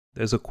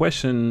There's a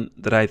question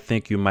that I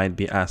think you might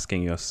be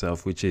asking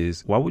yourself, which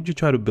is, why would you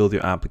try to build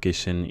your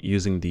application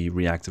using the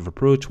reactive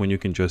approach when you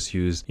can just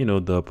use,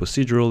 the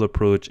procedural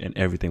approach and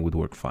everything would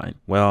work fine?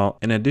 Well,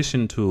 in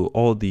addition to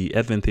all the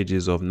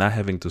advantages of not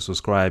having to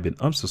subscribe and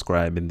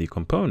unsubscribe in the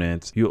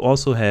components, you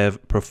also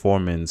have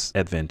performance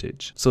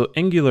advantage. So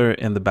Angular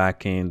in the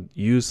backend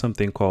use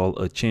something called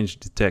a change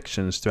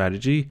detection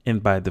strategy.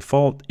 And by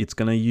default, it's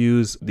going to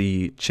use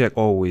the check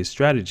always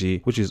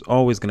strategy, which is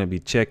always going to be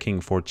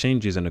checking for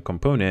changes in the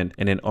component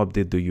and then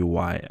update the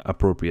UI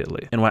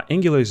appropriately. And what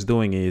Angular is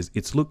doing is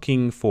it's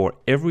looking for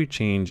every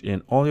change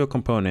in all your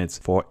components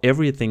for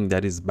everything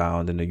that is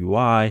bound in the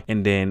UI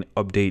and then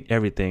update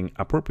everything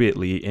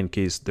appropriately in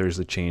case there's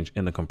a change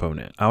in the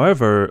component.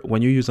 However,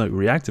 when you use a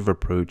reactive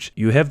approach,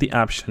 you have the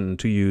option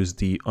to use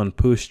the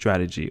Unpushed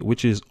strategy,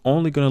 which is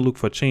only going to look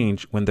for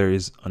change when there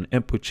is an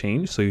input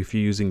change. So if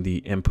you're using the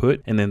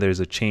input and then there's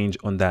a change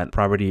on that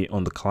property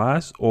on the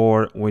class,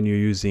 or when you're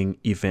using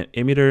event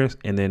emitters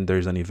and then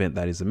there's an event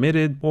that is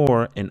emitted,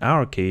 or in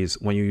our case,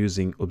 when you're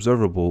using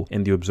observable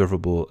and the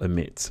observable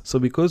emits. So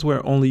because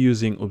we're only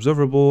using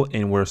observable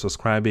and we're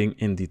subscribing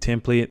in the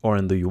template or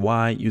in the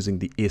UI using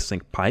the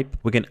async pipe,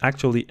 we can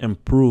actually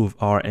improve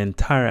our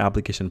entire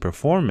application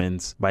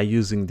performance by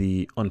using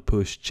the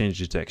Unpushed change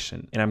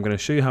detection. And I'm going to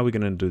show you how we're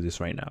going to do this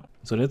right now.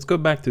 So let's go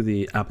back to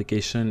the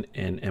application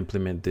and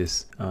implement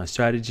this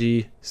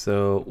strategy.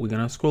 So we're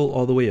going to scroll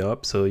all the way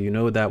up. So you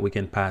know that we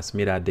can pass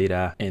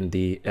metadata in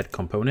the add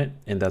component,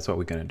 and that's what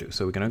we're going to do.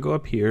 So we're going to go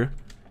up here,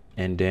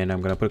 and then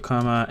I'm going to put a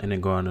comma and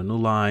then go on a new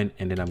line,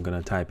 and then I'm going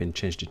to type in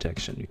change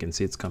detection. You can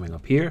see it's coming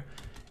up here,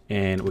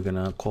 and we're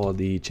going to call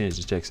the change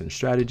detection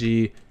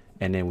strategy,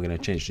 and then we're going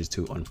to change this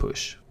to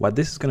Unpush. What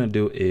this is going to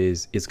do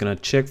is it's going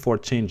to check for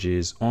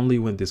changes only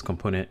when this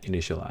component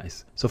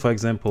initialized. So for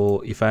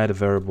example, if I had a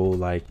variable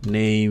like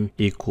name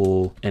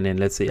equal, and then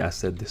let's say I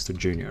set this to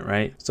junior,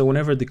 right? So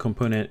whenever the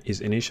component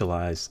is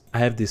initialized, I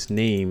have this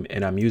name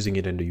and I'm using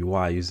it in the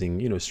UI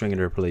using, string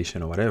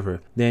interpolation or whatever,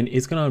 then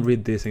it's going to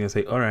read this and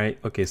say, all right,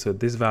 okay, so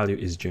this value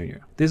is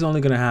junior. This is only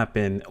going to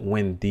happen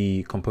when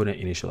the component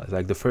initialized,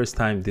 like the first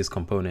time this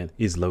component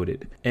is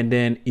loaded. And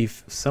then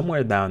if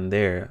somewhere down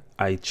there,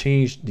 I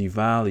change the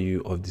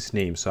value of this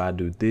name. So I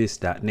do this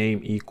dot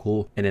name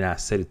equal, and then I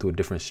set it to a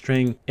different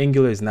string.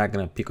 Angular is not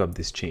going to pick up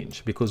this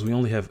change because we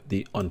only have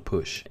the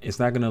Unpush. It's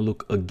not going to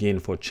look again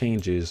for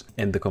changes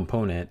in the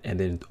component and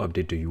then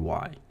update the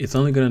UI. It's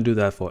only going to do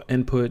that for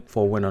input,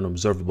 for when an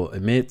observable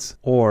emits,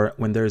 or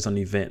when there's an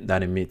event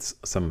that emits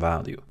some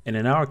value. And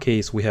in our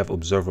case, we have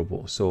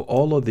observable. So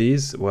all of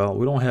these, well,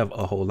 we don't have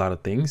a whole lot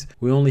of things.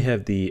 We only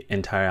have the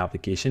entire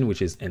application,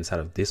 which is inside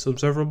of this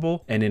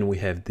observable. And then we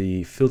have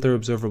the filter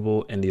observable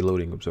and the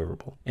loading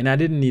observable. And I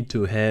didn't need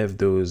to have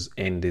those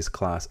in this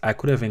class. I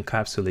could have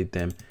encapsulated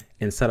them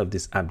inside of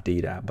this app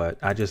data, but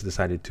I just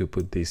decided to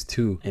put these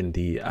two in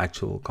the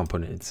actual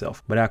component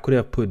itself. But I could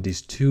have put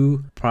these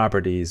two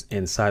properties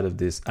inside of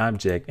this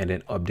object and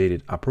then update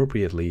it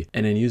appropriately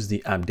and then use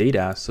the app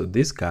data, so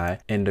this guy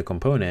in the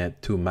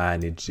component, to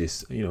manage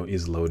this,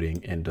 is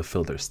loading and the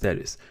filter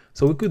status.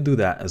 So we could do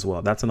that as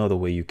well. That's another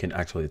way you can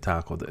actually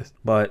tackle this.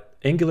 But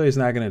Angular is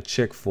not going to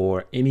check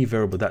for any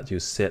variable that you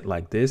set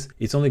like this.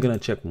 It's only going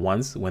to check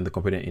once when the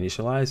component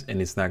initialized,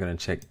 and it's not going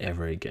to check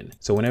ever again.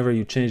 So whenever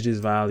you change this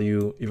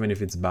value, even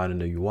if it's bound in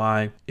the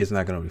UI, it's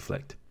not going to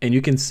reflect. And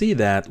you can see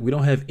that we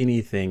don't have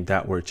anything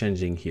that we're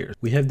changing here.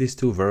 We have these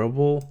two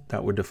variables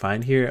that were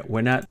defined here.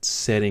 We're not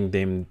setting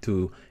them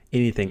to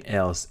anything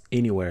else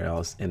anywhere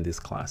else in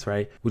this class,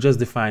 right? We're just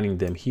defining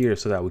them here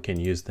so that we can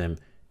use them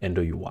in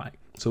the UI.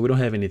 So we don't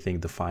have anything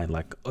defined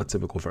like a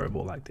typical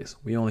variable like this.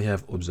 We only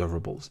have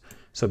observables.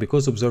 So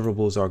because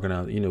observables are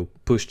gonna,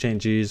 push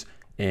changes,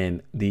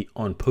 and the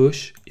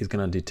Unpush is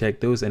going to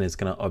detect those and it's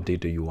going to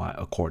update the UI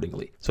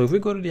accordingly. So if we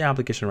go to the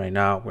application right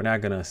now, we're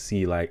not going to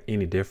see like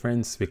any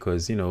difference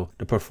because,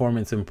 the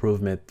performance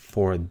improvement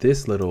for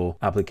this little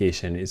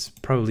application is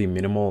probably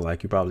minimal.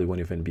 Like you probably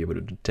won't even be able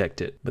to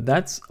detect it. But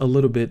that's a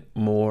little bit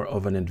more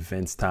of an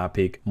advanced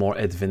topic, more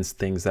advanced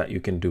things that you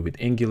can do with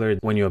Angular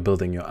when you're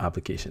building your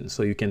application.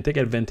 So you can take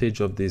advantage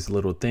of these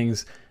little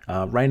things.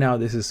 Right now,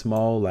 this is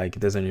small, like it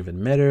doesn't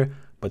even matter.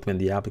 But when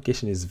the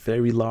application is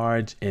very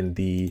large and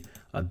the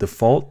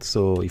default,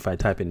 so if I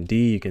type in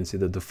D, you can see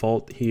the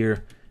default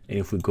here. And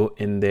if we go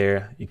in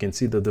there, you can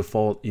see the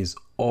default is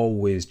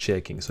always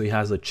checking. So it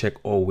has a check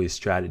always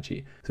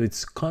strategy. So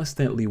it's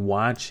constantly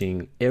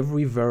watching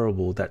every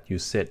variable that you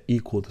set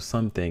equal to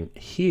something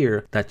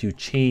here that you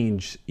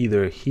change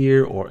either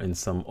here or in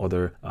some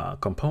other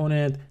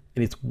component.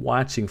 And it's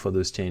watching for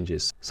those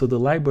changes. So the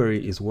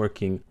library is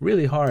working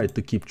really hard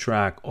to keep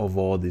track of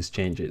all these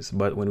changes.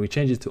 But when we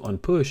change it to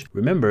Unpush,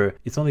 remember,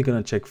 it's only going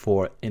to check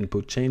for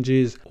input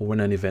changes or when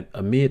an event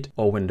emits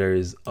or when there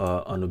is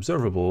an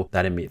observable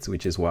that emits,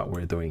 which is what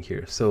we're doing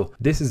here. So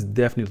this is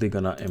definitely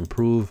going to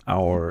improve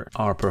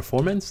our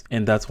performance.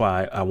 And that's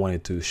why I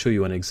wanted to show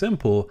you an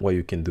example where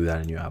you can do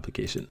that in your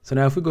application. So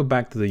now if we go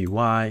back to the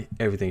UI,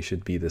 everything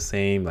should be the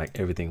same, like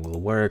everything will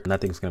work.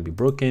 Nothing's going to be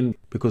broken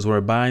because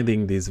we're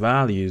binding these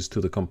values changes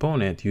to the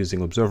component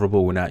using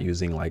observable. We're not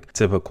using like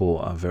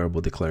typical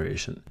variable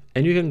declaration.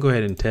 And you can go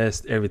ahead and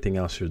test. Everything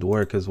else should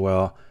work as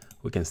well.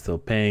 We can still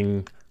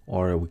ping,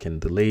 or we can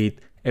delete.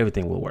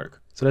 Everything will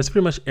work. So that's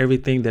pretty much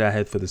everything that I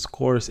had for this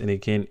course. And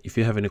again, if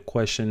you have any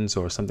questions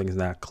or something is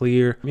not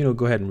clear,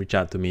 go ahead and reach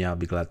out to me. I'll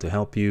be glad to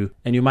help you.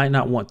 And you might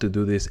not want to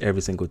do this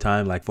every single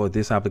time. Like for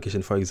this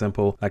application, for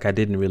example, like I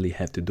didn't really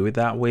have to do it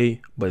that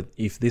way. But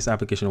if this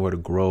application were to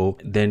grow,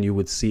 then you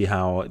would see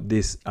how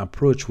this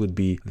approach would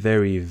be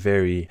very,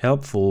 very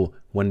helpful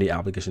when the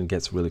application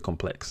gets really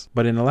complex.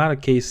 But in a lot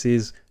of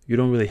cases, you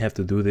don't really have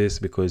to do this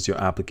because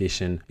your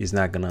application is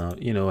not gonna,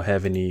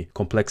 have any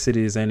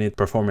complexities in it.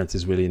 Performance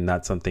is really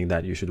not something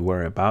that you should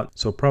worry about.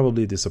 So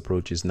probably this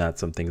approach is not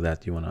something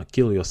that you wanna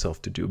kill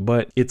yourself to do,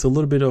 but it's a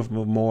little bit of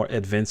a more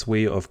advanced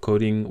way of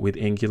coding with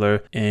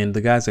Angular. And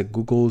the guys at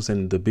Google's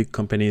and the big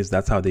companies,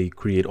 that's how they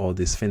create all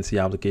this fancy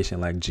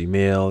application like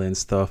Gmail and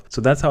stuff.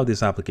 So that's how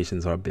these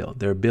applications are built.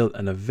 They're built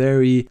in a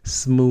very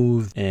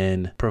smooth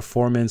and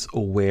performance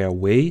aware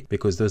way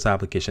because those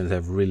applications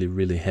have really,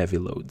 really heavy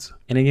loads.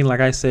 And again, like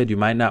I said, you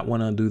might not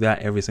want to do that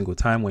every single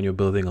time when you're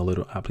building a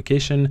little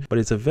application, but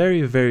it's a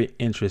very, very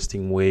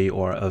interesting way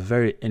or a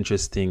very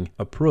interesting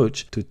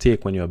approach to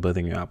take when you're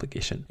building your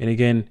application. And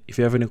again, if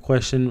you have any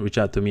question, reach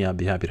out to me. I'll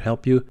be happy to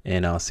help you,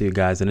 and I'll see you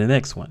guys in the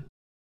next one.